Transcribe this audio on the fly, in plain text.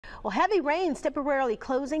Well, heavy rains temporarily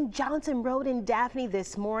closing Johnson Road in Daphne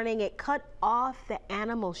this morning. It cut off the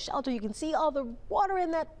animal shelter. You can see all the water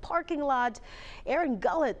in that parking lot. Erin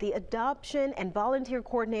Gullett, the adoption and volunteer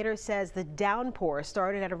coordinator, says the downpour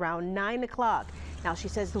started at around 9 o'clock. Now, she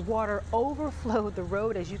says the water overflowed the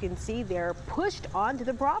road, as you can see there, pushed onto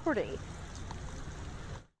the property.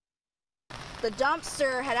 The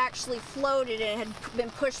dumpster had actually floated and had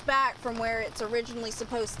been pushed back from where it's originally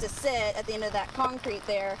supposed to sit at the end of that concrete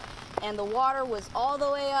there, and the water was all the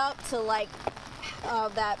way up to like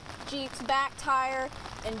that Jeep's back tire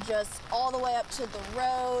and just all the way up to the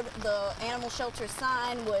road. The animal shelter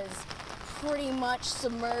sign was pretty much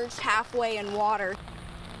submerged halfway in water.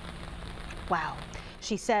 Wow.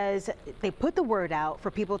 She says they put the word out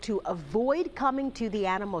for people to avoid coming to the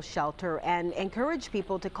animal shelter and encourage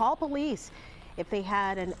people to call police if they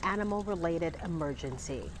had an animal-related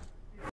emergency.